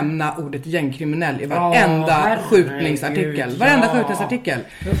att nämna ordet gängkriminell i varenda skjutningsartikel. Varenda skjutningsartikel.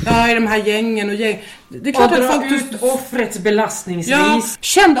 Ja, i de här gängen och gäng. Det är klart och att folk ut offrets belastningsvis. Ja,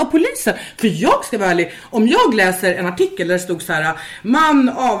 känd av polisen. För jag ska vara ärlig, om jag läser en artikel där det stod så här: man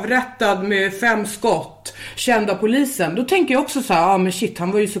avrättad med 5 skott, känd av polisen, då tänker jag också så här, ja men shit,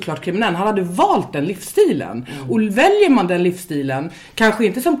 han var ju såklart kriminell. Han hade valt den livsstilen. Och väljer man den livsstilen, kanske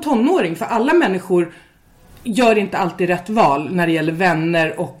inte som tonåring, för alla människor gör inte alltid rätt val när det gäller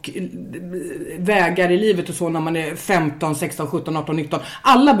vänner och vägar i livet och så, när man är 15, 16, 17, 18, 19.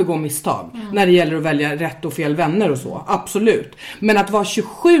 Alla begår misstag när det gäller att välja rätt och fel vänner och så. Absolut. Men att vara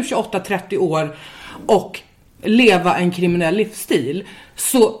 27, 28, 30 år och leva en kriminell livsstil,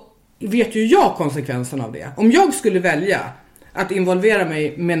 så vet ju jag konsekvensen av det. Om jag skulle välja att involvera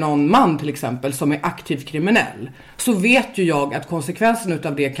mig med någon man till exempel som är aktiv kriminell, så vet ju jag att konsekvensen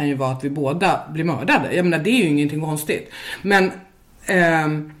utav det kan ju vara att vi båda blir mördade. Jag menar, det är ju ingenting konstigt. Men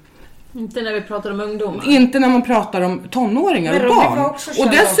inte när vi pratar om ungdomar. Inte när man pratar om tonåringar och barn. Och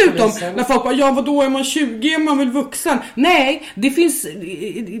dessutom när folk bara, ja vadå, är man 20, är man väl vuxen? Nej, det finns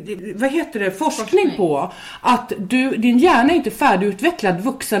forskning på att din hjärna är inte färdigutvecklad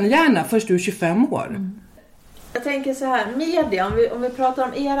vuxenhjärna först du är 25 år. Jag tänker så här, media, om vi pratar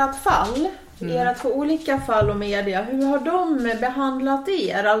om ert fall, era 2 olika fall och media, hur har de behandlat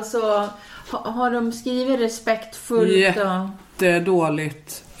er? Alltså, har de skrivit respektfullt?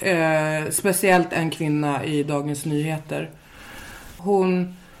 Jättedåligt. Speciellt en kvinna i Dagens Nyheter.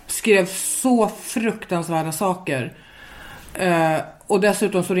 Hon skrev så fruktansvärda saker. Och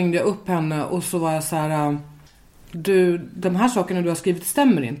dessutom så ringde jag upp henne och så var jag så här: du, de här sakerna du har skrivit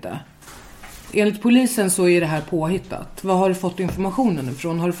stämmer inte. Enligt polisen så är det här påhittat. Vad har du fått informationen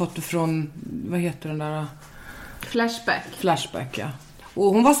ifrån? Har du fått det från, vad heter den där? Flashback, ja. Och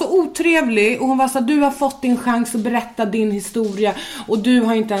hon var så otrevlig och hon var så: du har fått din chans att berätta din historia och du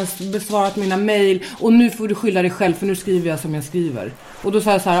har inte ens besvarat mina mejl och nu får du skylla dig själv för nu skriver jag som jag skriver. Och då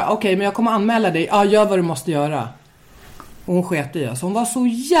sa jag så här: okej, men jag kommer anmäla dig. Ja, gör vad du måste göra. Och hon sket i. Så hon var så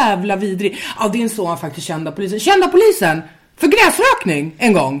jävla vidrig. Ja, din son faktiskt kända polisen. Kända polisen? För gräsrökning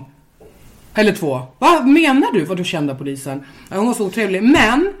en gång. Eller 2. Vad menar du? Vad du kända polisen? Ja, hon var så otrevlig.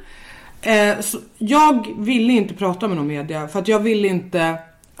 Men så, jag ville inte prata med någon media. För att jag ville inte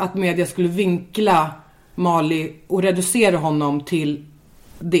att media skulle vinkla Mali och reducera honom till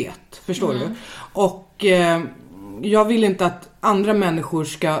det. Förstår du? Och jag vill inte att andra människor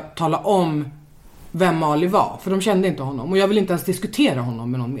ska tala om vem Mali var, för de kände inte honom. Och jag vill inte ens diskutera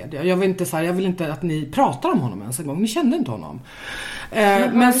honom med någon media. Jag vill inte att ni pratar om honom ens en gång. Ni kände inte honom.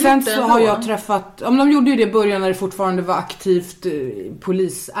 Men sen så har jag träffat... de gjorde ju det i början när det fortfarande var aktivt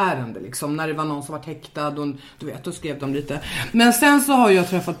polisärende. Liksom, när det var någon som var häktad och du vet, då skrev de lite. Men sen så har jag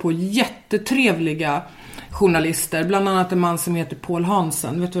träffat på jättetrevliga journalister, bland annat en man som heter Paul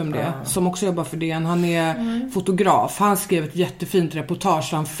Hansen, vet du vem det är? Som också jobbar för DN. Han är fotograf. Han skrev ett jättefint reportage.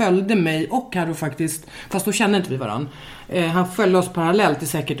 Han följde mig och Karo faktiskt, fast då kände inte vi varann. Han följde oss parallellt i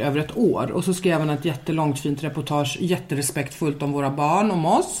säkert över ett år. Och så skrev han ett jättelångt fint reportage, jätterespektfullt om våra barn, om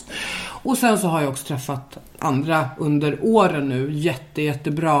oss. Och sen så har jag också träffat andra under åren nu,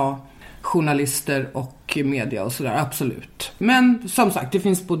 jättebra journalister och media och sådär, absolut. Men som sagt, det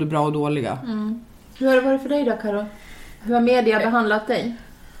finns både bra och dåliga. Hur har det varit för dig då, Karo? Hur har media behandlat dig?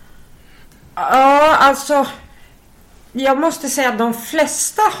 Ja, alltså... Jag måste säga att de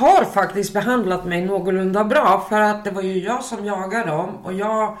flesta har faktiskt behandlat mig någorlunda bra. För att det var ju jag som jagade dem. Och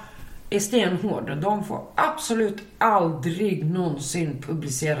jag är stenhård. De får absolut aldrig någonsin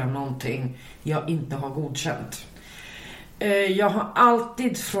publicera någonting jag inte har godkänt. Jag har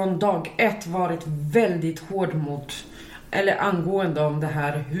alltid från dag ett varit väldigt hård angående om det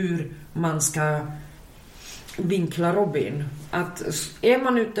här hur man ska vinkla Robin. Att är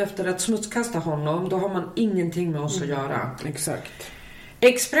man ute efter att smutskasta honom, då har man ingenting med oss att göra. Exakt.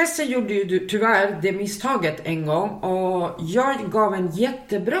 Expressen gjorde ju tyvärr det misstaget en gång, och jag gav en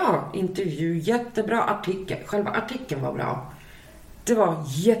jättebra intervju, jättebra artikel. Själva artikeln var bra. Det var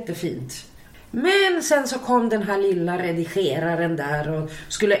jättefint. Men sen så kom den här lilla redigeraren där och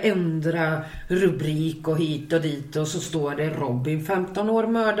skulle ändra rubrik och hit och dit, och så står det Robin 15 år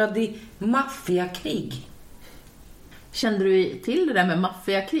mördad i maffiakrig. Kände du till det där med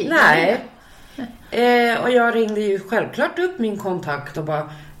maffiakrig? Nej. Och jag ringde ju självklart upp min kontakt och bara,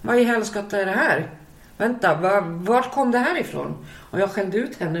 vad i helskotta är det här? Vänta, vart kom det här ifrån? Och jag skällde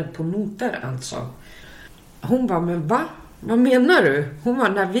ut henne på noter alltså. Hon bara, men va? Vad menar du? Hon var,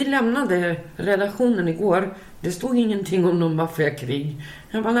 när vi lämnade redaktionen igår, det stod ingenting om någon maffiakrig.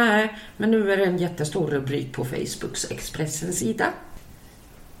 Jag bara, nej, men nu är det en jättestor rubrik på Facebooks Expressens sida.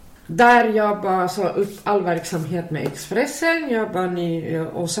 Där jag bara sa upp all verksamhet med Expressen.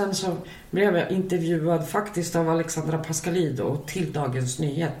 Och sen så blev jag intervjuad faktiskt av Alexandra Pascalido till Dagens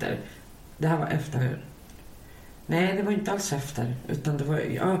Nyheter. Det här var efter. Nej, det var inte alls efter. Utan det var,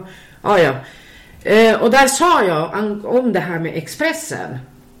 ja. Och där sa jag om det här med Expressen.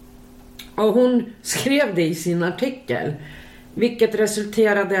 Och hon skrev det i sin artikel. Vilket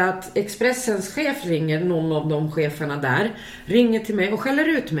resulterade att Expressens chef ringer, någon av de cheferna där, ringer till mig och skäller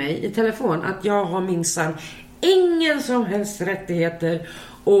ut mig i telefon att jag har minsann ingen som helst rättigheter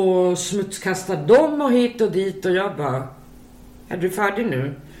och smutskastar dem och hit och dit. Och jag bara, är du färdig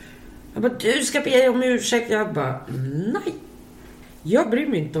nu? Jag bara, du ska be om ursäkt. Jag bara, nej. Jag bryr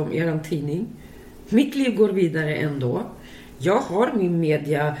mig inte om eran tidning. Mitt liv går vidare ändå. Jag har min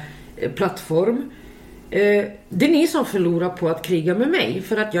mediaplattform. Det är ni som förlorar på att kriga med mig.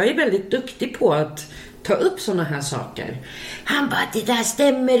 För att jag är väldigt duktig på att ta upp såna här saker. Han bara, det där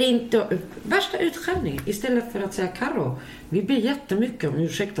stämmer inte. Värsta utskällning. Istället för att säga, Karo, vi ber jättemycket om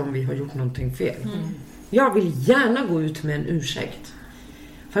ursäkt om vi har gjort någonting fel. Jag vill gärna gå ut med en ursäkt.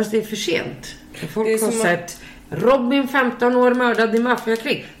 Fast det är för sent. Folk har sett Robin 15 år mördad i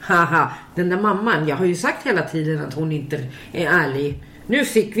maffiakrig. Haha, den där mamman. Jag har ju sagt hela tiden att hon inte är ärlig. Nu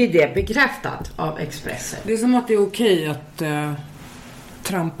fick vi det bekräftat av Expressen. Det är som att det är okej att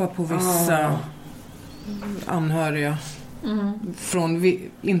trampa på vissa anhöriga. Från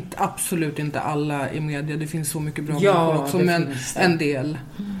absolut inte alla i media. Det finns så mycket bra människor också, men en del.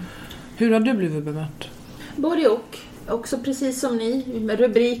 Hur har du blivit bemött? Både och. Också precis som ni. Med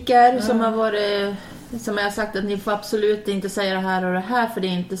rubriker som har varit... Som jag har sagt att ni får absolut inte säga det här och det här, för det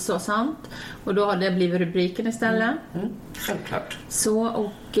är inte så sant. Och då har det blivit rubriken istället. Självklart. Så,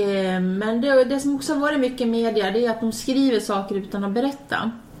 och, men det som också har varit mycket media, det är att de skriver saker utan att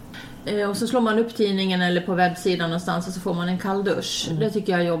berätta. Och så slår man upp tidningen eller på webbsidan någonstans och så får man en kalldusch. Det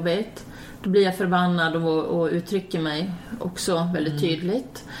tycker jag är jobbigt. Då blir jag förbannad och uttrycker mig också väldigt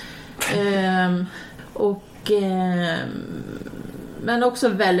tydligt. Men också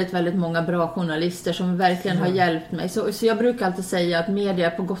väldigt, väldigt många bra journalister som verkligen har hjälpt mig. Så jag brukar alltid säga att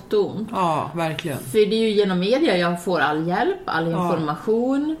media är på gott och ont. Ja, verkligen. För det är ju genom media jag får all hjälp, all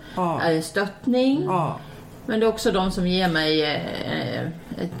information, all stöttning. Men det är också de som ger mig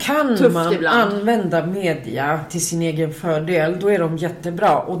kan tufft man ibland. använda media till sin egen fördel, då är de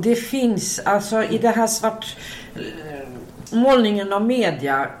jättebra. Och det finns, alltså i det här målningen av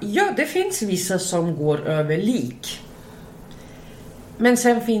media, ja, det finns vissa som går över lik. Men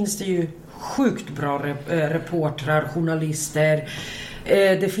sen finns det ju sjukt bra reportrar, journalister.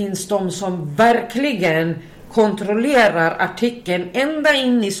 Det finns de som verkligen kontrollerar artikeln ända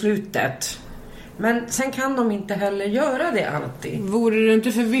in i slutet. Men sen kan de inte heller göra det alltid. Vore det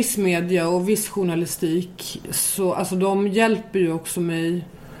inte för viss media och viss journalistik, så alltså de hjälper ju också mig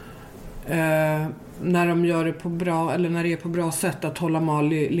när de gör det på bra, eller när det är på bra sätt, att hålla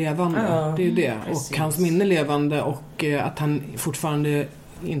Mali levande. Ja, det är ju det. precis. Och hans minne levande, och att han fortfarande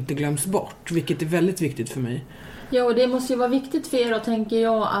inte glöms bort, vilket är väldigt viktigt för mig. Ja, och det måste ju vara viktigt för er, och tänker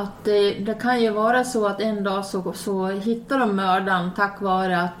jag, att det kan ju vara så att en dag så hittar de mördaren tack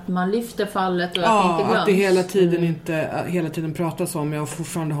vare att man lyfter fallet och att det inte glöms. Att det hela tiden pratas om och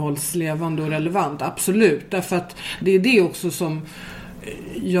fortfarande hålls levande och relevant. Absolut, därför att det är det också som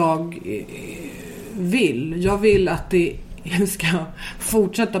jag vill. Jag vill att det ska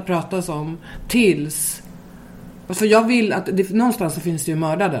fortsätta pratas om tills... För jag vill att någonstans så finns det ju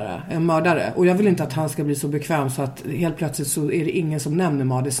en mördare, och jag vill inte att han ska bli så bekväm så att helt plötsligt så är det ingen som nämner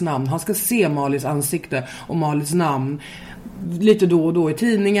Malis namn. Han ska se Malis ansikte och Malis namn lite då och då i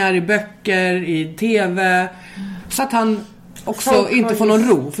tidningar, i böcker, i tv, så att han också Folk inte får någon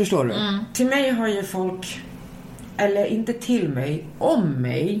ro, förstår du? Till mig har ju folk, eller inte till mig, om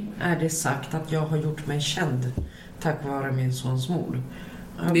mig är det sagt att jag har gjort mig känd tack vare min sons mord.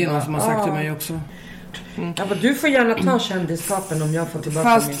 Det är någon som har sagt till mig också. Ja, men du får gärna ta kändiskapen om jag får tillbaka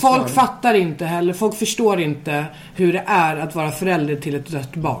Fast min folk son. fattar inte heller, folk förstår inte hur det är att vara förälder till ett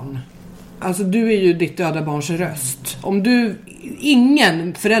dött barn. Alltså du är ju ditt döda barns röst.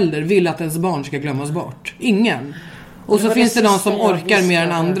 Ingen förälder vill att ens barn ska glömmas bort. Ingen. Och så finns det de som orkar mer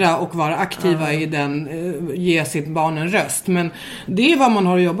än andra och vara aktiva i den, ge sitt barn en röst. Men det är vad man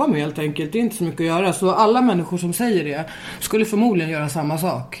har att jobba med helt enkelt. Det är inte så mycket att göra. Så alla människor som säger det skulle förmodligen göra samma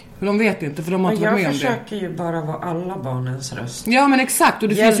sak. Men de vet inte, för de har inte varit med om det. Jag försöker ju bara vara alla barnens röst. Ja, men exakt. Och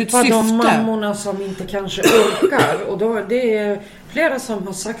det finns ju ett syfte. Hjälpa de mammorna som inte kanske orkar. Och då, det är flera som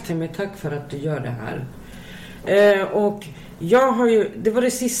har sagt till mig, tack för att du gör det här. Och jag har ju, det var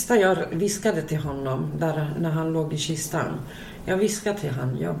det sista jag viskade till honom där, när han låg i kistan. Jag viskade till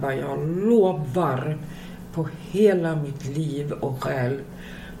honom, jag lovar på hela mitt liv och själ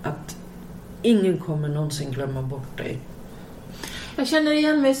att ingen kommer någonsin glömma bort dig. Jag känner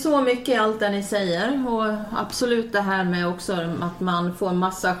igen mig så mycket i allt det ni säger, och absolut det här med också att man får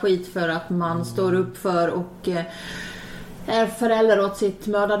massa skit för att man står upp för och är förälder åt sitt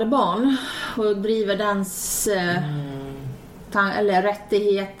mördade barn och driver dens eller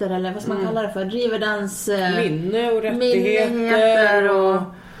rättigheter, eller vad ska man kalla det för, driver dens minne och rättigheter och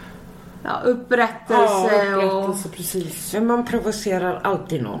upprättelse, och precis. Men man provocerar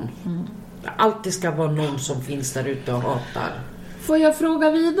alltid någon. Alltid ska vara någon som finns där ute och hatar. Får jag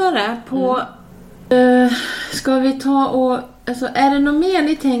fråga vidare på ska vi ta och alltså, är det något mer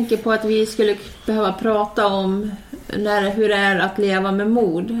ni tänker på att vi skulle behöva prata om hur det är att leva med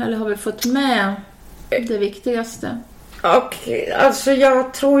mord, eller har vi fått med det viktigaste? Okej, alltså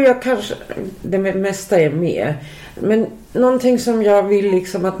jag tror jag kanske det mesta är med. Men någonting som jag vill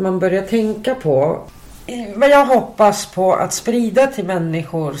liksom att man börjar tänka på, vad jag hoppas på att sprida till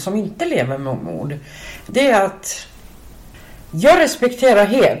människor som inte lever med mord, det är att jag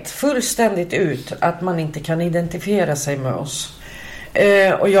respekterar fullständigt ut att man inte kan identifiera sig med oss.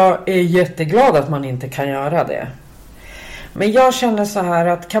 Och jag är jätteglad att man inte kan göra det. Men jag känner så här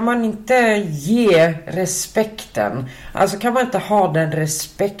att kan man inte ge respekten, alltså kan man inte ha den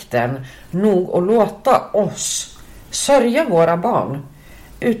respekten nog och låta oss sörja våra barn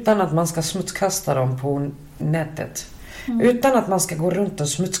utan att man ska smutskasta dem på nätet. Utan att man ska gå runt och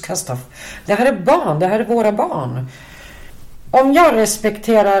smutskasta. Det här är barn, det här är våra barn. Om jag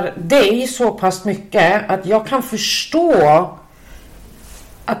respekterar dig så pass mycket att jag kan förstå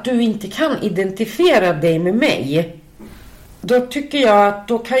att du inte kan identifiera dig med mig, då tycker jag att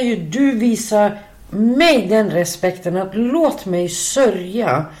då kan ju du visa mig den respekten att låt mig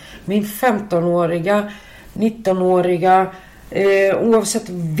sörja min 15-åriga, 19-åriga, oavsett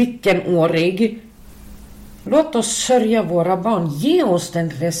vilken årig. Låt oss sörja våra barn. Ge oss den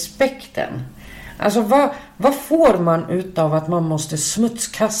respekten. Alltså vad får man utav att man måste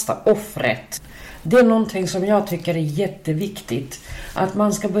smutskasta offret? Det är någonting som jag tycker är jätteviktigt att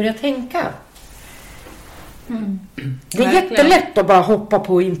man ska börja tänka. Det är jättelätt att bara hoppa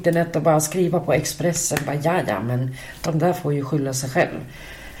på internet och bara skriva på Expressen. Bara, ja, men de där får ju skylla sig själv.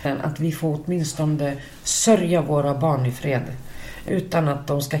 Att vi får åtminstone sörja våra barn i fred. Utan att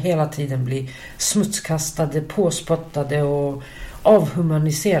de ska hela tiden bli smutskastade, påspottade och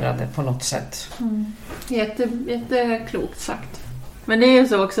avhumaniserade på något sätt. Jätteklokt sagt. Men det är ju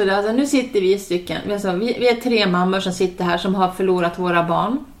så också, alltså, nu sitter vi stycken. Vi är 3 mammor som sitter här som har förlorat våra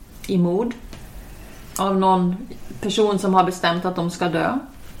barn i mord. Av någon person som har bestämt att de ska dö.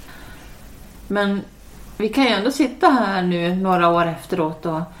 Men vi kan ju ändå sitta här nu några år efteråt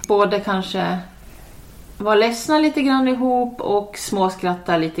och både kanske vara ledsna lite grann ihop och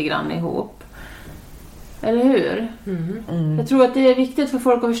småskratta lite grann ihop. Eller hur? Jag tror att det är viktigt för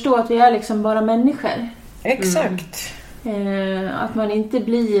folk att förstå att vi är liksom bara människor. Exakt. Att man inte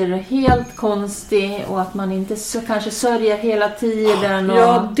blir helt konstig och att man inte kanske sörjer hela tiden. Och...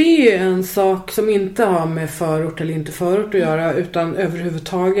 Ja, det är en sak som inte har med förort eller inte förort att göra, utan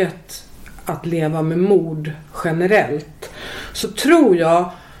överhuvudtaget att leva med mord generellt. Så tror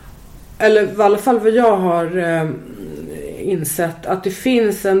jag, eller i alla fall vad jag har insett, att det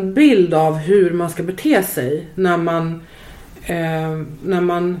finns en bild av hur man ska bete sig när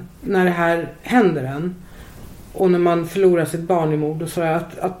det här händer en. Och när man förlorar sitt barn i mord och sådär,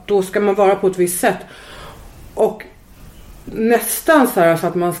 att då ska man vara på ett visst sätt. Och nästan så här så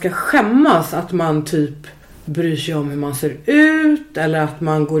att man ska skämmas att man typ bryr sig om hur man ser ut, eller att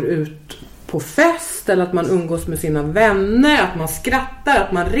man går ut på fest, eller att man umgås med sina vänner, att man skrattar,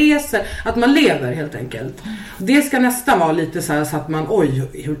 att man reser, att man lever helt enkelt. Det ska nästan vara lite så här så att man, oj,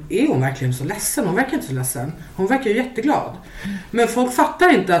 är hon verkligen så ledsen? Hon verkar inte så ledsen. Hon verkar ju jätteglad. Men folk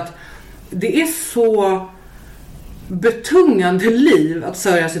fattar inte att det är så betungande liv att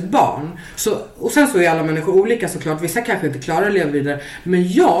sörja sitt barn. Så, och sen så är alla människor olika såklart. Vissa kanske inte klarar att leva vidare. Men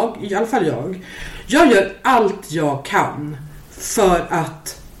i alla fall jag gör allt jag kan för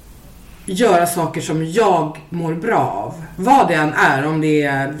att göra saker som jag mår bra av. Vad det än är. Om det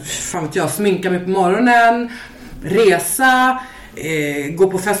är, fan vet jag, sminka mig på morgonen, resa, gå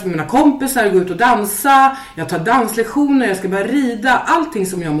på fest med mina kompisar, gå ut och dansa, jag tar danslektioner, jag ska börja rida. Allting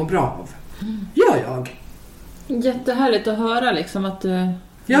som jag mår bra av gör jag. Jättehärligt att höra liksom att du...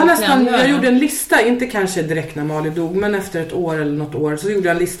 Jag gjorde en lista, inte kanske direkt när Mali dog, men efter ett år eller något år så gjorde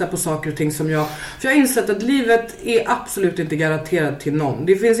jag en lista på saker och ting som jag... För jag har insett att livet är absolut inte garanterat till någon.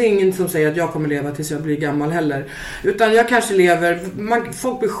 Det finns ingen som säger att jag kommer leva tills jag blir gammal heller. Utan jag kanske lever...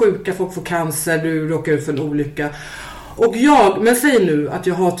 folk blir sjuka, folk får cancer, du råkar ut för en olycka. Och men säg nu att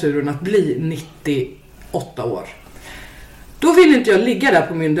jag har turen att bli 98 år. Då vill inte jag ligga där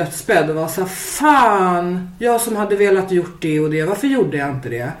på min dödsbädd och vara så fan, jag som hade velat gjort det och det, varför gjorde jag inte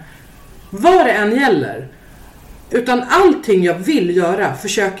det? Vad det än gäller. Utan allting jag vill göra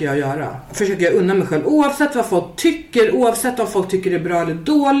försöker jag göra. Försöker jag unna mig själv. Oavsett vad folk tycker, oavsett om folk tycker det är bra eller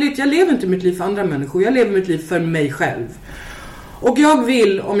dåligt. Jag lever inte mitt liv för andra människor, jag lever mitt liv för mig själv. Och jag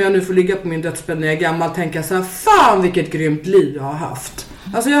vill, om jag nu får ligga på min dödsbädd när jag är gammal, tänka så här, fan vilket grymt liv jag har haft.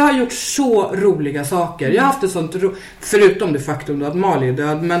 Alltså jag har gjort så roliga saker. Jag har haft ett sånt, förutom det faktum att Mali är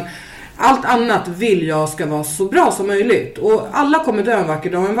död, men allt annat vill jag ska vara så bra som möjligt. Och alla kommer dö en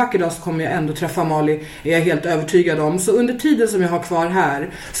vacker dag, och en vacker dag så kommer jag ändå träffa Mali, är jag helt övertygad om. Så under tiden som jag har kvar här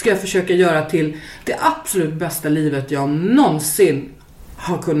ska jag försöka göra till det absolut bästa livet jag någonsin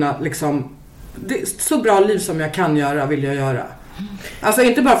har kunnat liksom, det, så bra liv som jag kan göra vill jag göra. Alltså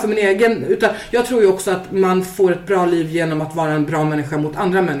inte bara för min egen, utan jag tror ju också att man får ett bra liv genom att vara en bra människa mot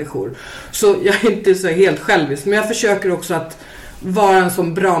andra människor. Så jag är inte så helt självisk, men jag försöker också att vara en så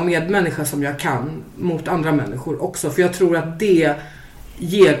bra medmänniska som jag kan mot andra människor också. För jag tror att det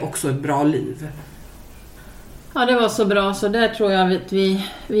ger också ett bra liv. Ja, det var så bra, så där tror jag att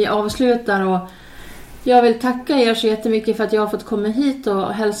vi avslutar. Och jag vill tacka er så jättemycket för att jag har fått komma hit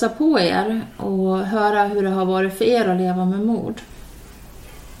och hälsa på er och höra hur det har varit för er att leva med mord.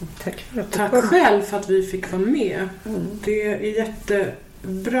 Tack själv för att vi fick vara med. Det är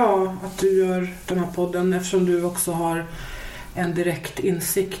jättebra att du gör den här podden, eftersom du också har en direkt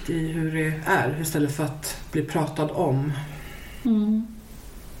insikt i hur det är istället för att bli pratad om.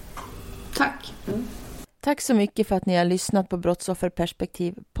 Tack. Tack så mycket för att ni har lyssnat på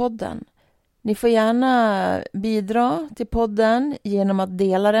Brottsofferperspektiv-podden. Ni får gärna bidra till podden genom att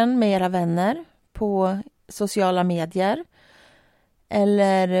dela den med era vänner på sociala medier.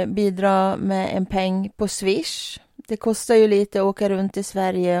 Eller bidra med en peng på Swish. Det kostar ju lite att åka runt i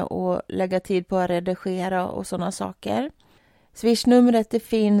Sverige och lägga tid på att redigera och sådana saker. Swish-numret det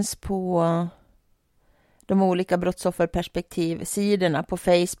finns på de olika brottsofferperspektiv-sidorna på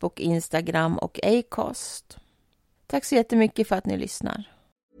Facebook, Instagram och Acast. Tack så jättemycket för att ni lyssnar.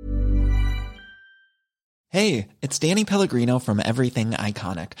 Hey, it's Danny Pellegrino from Everything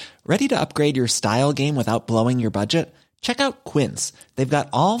Iconic. Ready to upgrade your style game without blowing your budget? Check out Quince. They've got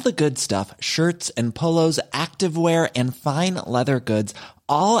all the good stuff, shirts and polos, activewear, and fine leather goods,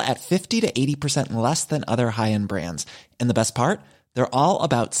 all at 50 to 80% less than other high-end brands. And the best part? They're all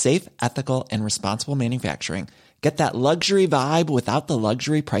about safe, ethical, and responsible manufacturing. Get that luxury vibe without the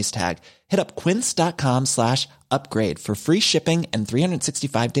luxury price tag. Hit up quince.com/upgrade for free shipping and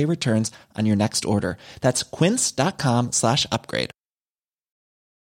 365-day returns on your next order. That's quince.com/upgrade.